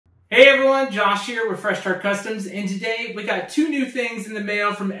Hey everyone, Josh here with Fresh Start Customs, and today we got two new things in the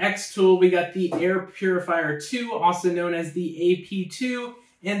mail from xTool. We got the Air Purifier 2, also known as the AP2,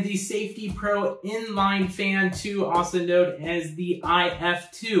 and the Safety Pro Inline Fan 2, also known as the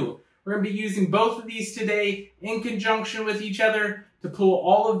IF2. We're going to be using both of these today in conjunction with each other to pull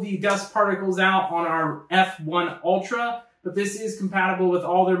all of the dust particles out on our F1 Ultra, but this is compatible with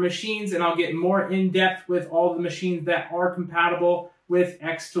all their machines, and I'll get more in-depth with all the machines that are compatible with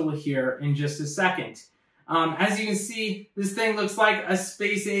xTool here in just a second. As you can see, this thing looks like a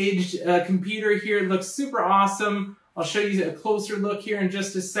space-aged computer here. It looks super awesome. I'll show you a closer look here in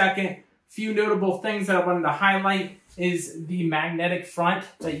just a second. Few notable things that I wanted to highlight is the magnetic front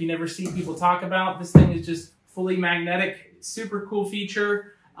that you never see people talk about. This thing is just fully magnetic. Super cool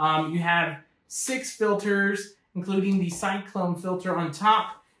feature. You have 6 filters, including the cyclone filter on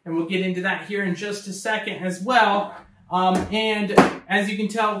top, and we'll get into that here in just a second as well. And as you can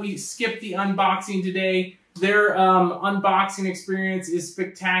tell, we skipped the unboxing today. Their unboxing experience is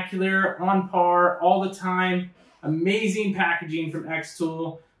spectacular, on par all the time. Amazing packaging from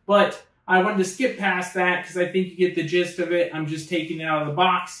xTool. But I wanted to skip past that because I think you get the gist of it. I'm just taking it out of the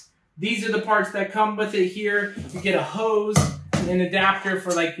box. These are the parts that come with it here. You get a hose, an adapter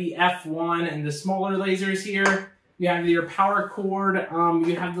for like the F1 and the smaller lasers here. You have your power cord,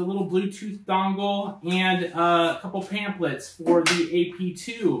 you have the little Bluetooth dongle, and a couple pamphlets for the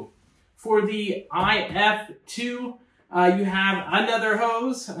AP2. For the IF2, you have another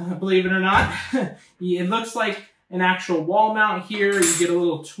hose, believe it or not. It looks like an actual wall mount here. You get a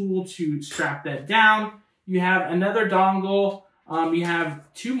little tool to strap that down. You have another dongle. You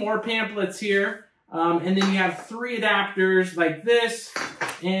have 2 more pamphlets here. And then you have 3 adapters like this.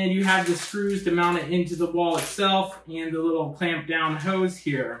 And you have the screws to mount it into the wall itself and the little clamp down hose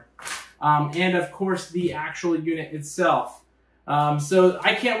here. And of course the actual unit itself. So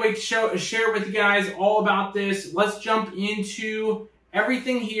I can't wait to share with you guys all about this. Let's jump into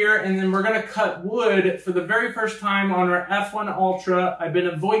everything here, and then we're gonna cut wood for the very first time on our F1 Ultra. I've been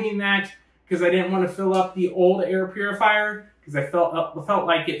avoiding that because I didn't want to fill up the old Air Purifier because I felt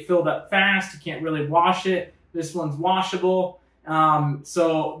like it filled up fast. You can't really wash it. This one's washable.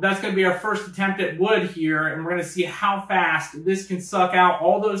 So that's going to be our first attempt at wood here, and we're going to see how fast this can suck out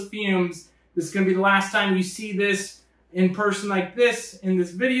all those fumes. This is going to be the last time you see this in person like this in this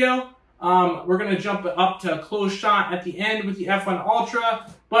video. We're going to jump up to a close shot at the end with the F1 Ultra,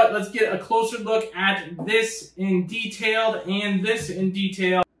 but let's get a closer look at this in detail and this in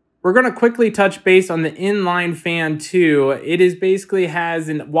detail. We're going to quickly touch base on the Inline Fan 2. It is basically has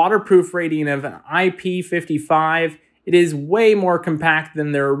a waterproof rating of an IP55. It is way more compact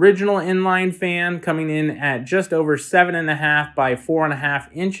than their original inline fan, coming in at just over 7.5 by 4.5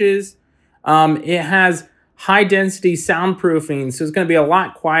 inches. It has high density soundproofing, so it's going to be a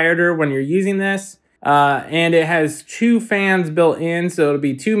lot quieter when you're using this. And it has 2 fans built in, so it'll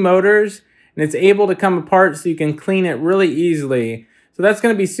be 2 motors, and it's able to come apart so you can clean it really easily. So that's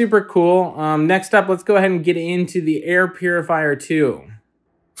going to be super cool. Next up, let's go ahead and get into the Air Purifier 2.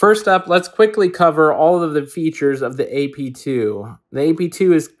 First up, let's quickly cover all of the features of the AP2. The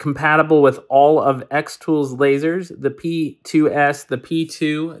AP2 is compatible with all of xTool's lasers, the P2S, the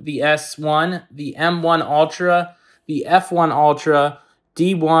P2, the S1, the M1 Ultra, the F1 Ultra,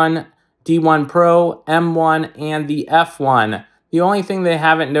 D1, D1 Pro, M1, and the F1. The only thing they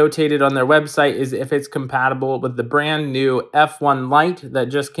haven't notated on their website is if it's compatible with the brand new F1 Lite that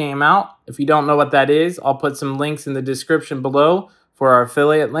just came out. If you don't know what that is, I'll put some links in the description below for our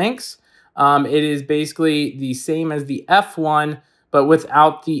affiliate links. It is basically the same as the F1, but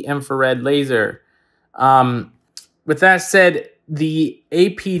without the infrared laser. With that said, the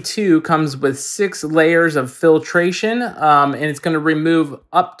AP2 comes with 6 layers of filtration, and it's going to remove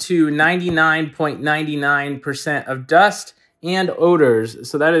up to 99.99% of dust and odors.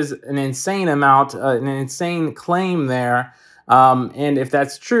 So that is an insane amount, an insane claim there. And if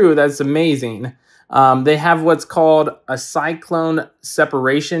that's true, that's amazing. They have what's called a cyclone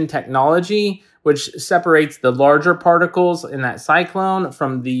separation technology, which separates the larger particles in that cyclone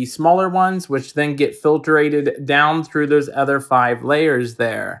from the smaller ones, which then get filtrated down through those other 5 layers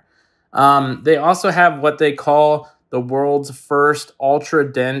there. They also have what they call the world's first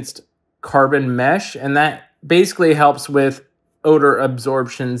ultra-dense carbon mesh, and that basically helps with odor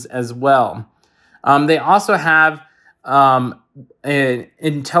absorptions as well. They also have an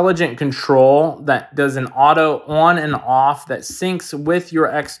intelligent control that does an auto on and off that syncs with your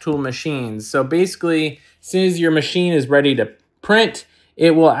xTool machines. So basically, as soon as your machine is ready to print,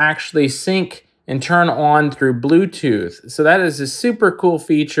 it will actually sync and turn on through Bluetooth. So that is a super cool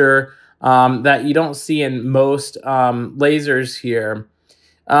feature that you don't see in most lasers here.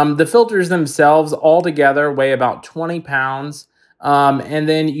 The filters themselves all together weigh about 20 pounds. And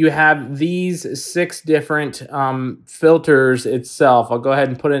then you have these 6 different filters itself. I'll go ahead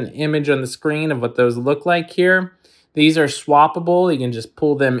and put an image on the screen of what those look like here. These are swappable. You can just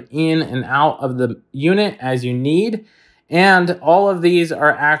pull them in and out of the unit as you need. And all of these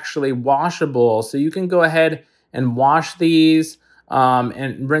are actually washable. So you can go ahead and wash these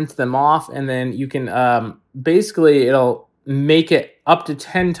and rinse them off. And then you can basically, it'll make it up to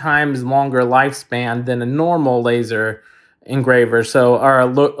 10 times longer lifespan than a normal laser engraver, or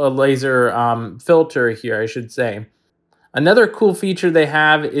a laser filter here, I should say. Another cool feature they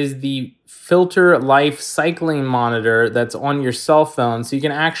have is the filter life cycling monitor that's on your cell phone. So you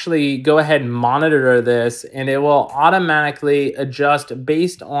can actually go ahead and monitor this, and it will automatically adjust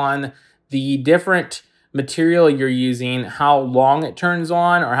based on the different material you're using, how long it turns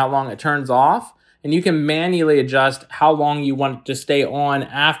on or how long it turns off. And you can manually adjust how long you want it to stay on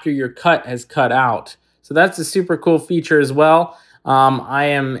after your cut has cut out. So that's a super cool feature as well. I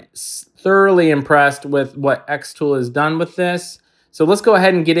am thoroughly impressed with what xTool has done with this. So let's go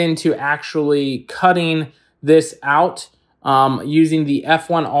ahead and get into actually cutting this out. Using the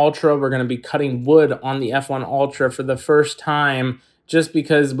F1 Ultra, we're going to be cutting wood on the F1 Ultra for the first time, just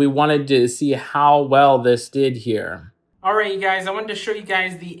because we wanted to see how well this did here. All right, you guys, I wanted to show you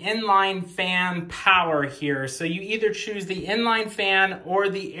guys the Inline Fan power here. So you either choose the Inline Fan or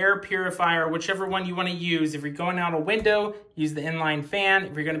the Air Purifier, whichever one you want to use. If you're going out a window, use the Inline Fan.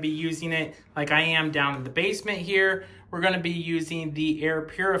 If you're going to be using it like I am down in the basement here, we're going to be using the Air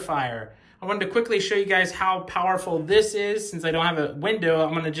Purifier. I wanted to quickly show you guys how powerful this is. Since I don't have a window,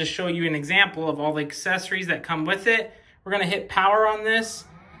 I'm going to just show you an example of all the accessories that come with it. We're going to hit power on this,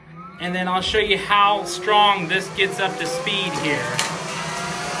 and then I'll show you how strong this gets up to speed here.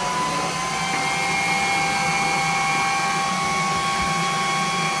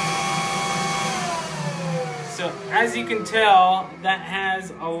 So as you can tell, that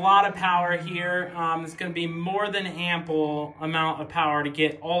has a lot of power here. It's going to be more than ample amount of power to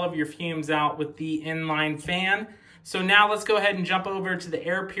get all of your fumes out with the Inline Fan. So now let's go ahead and jump over to the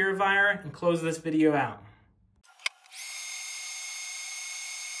Air Purifier and close this video out.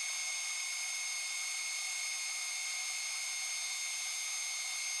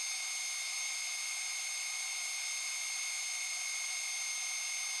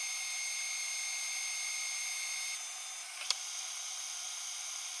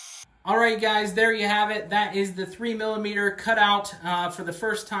 All right, guys, there you have it. That is the 3mm cutout for the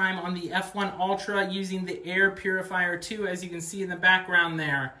first time on the F1 Ultra using the Air Purifier 2, as you can see in the background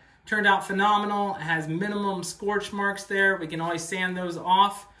there. Turned out phenomenal. It has minimum scorch marks there. We can always sand those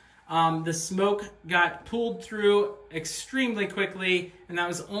off. The smoke got pulled through extremely quickly, and that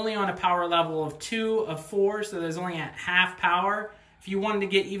was only on a power level of 2 of 4, so there's only at half power. If you wanted to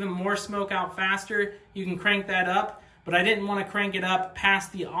get even more smoke out faster, you can crank that up. But I didn't want to crank it up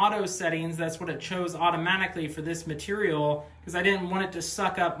past the auto settings. That's what it chose automatically for this material, because I didn't want it to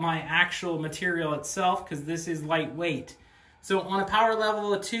suck up my actual material itself, because this is lightweight. So on a power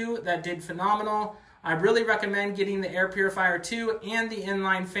level of 2, that did phenomenal. I really recommend getting the Air Purifier 2 and the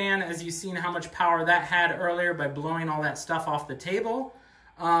Inline Fan, as you've seen how much power that had earlier by blowing all that stuff off the table.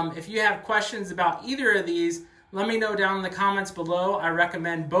 If you have questions about either of these, let me know down in the comments below. I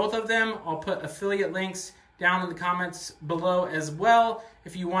recommend both of them. I'll put affiliate links down in the comments below as well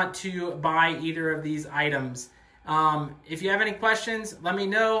if you want to buy either of these items. If you have any questions, let me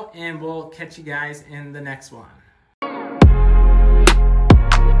know, and we'll catch you guys in the next one.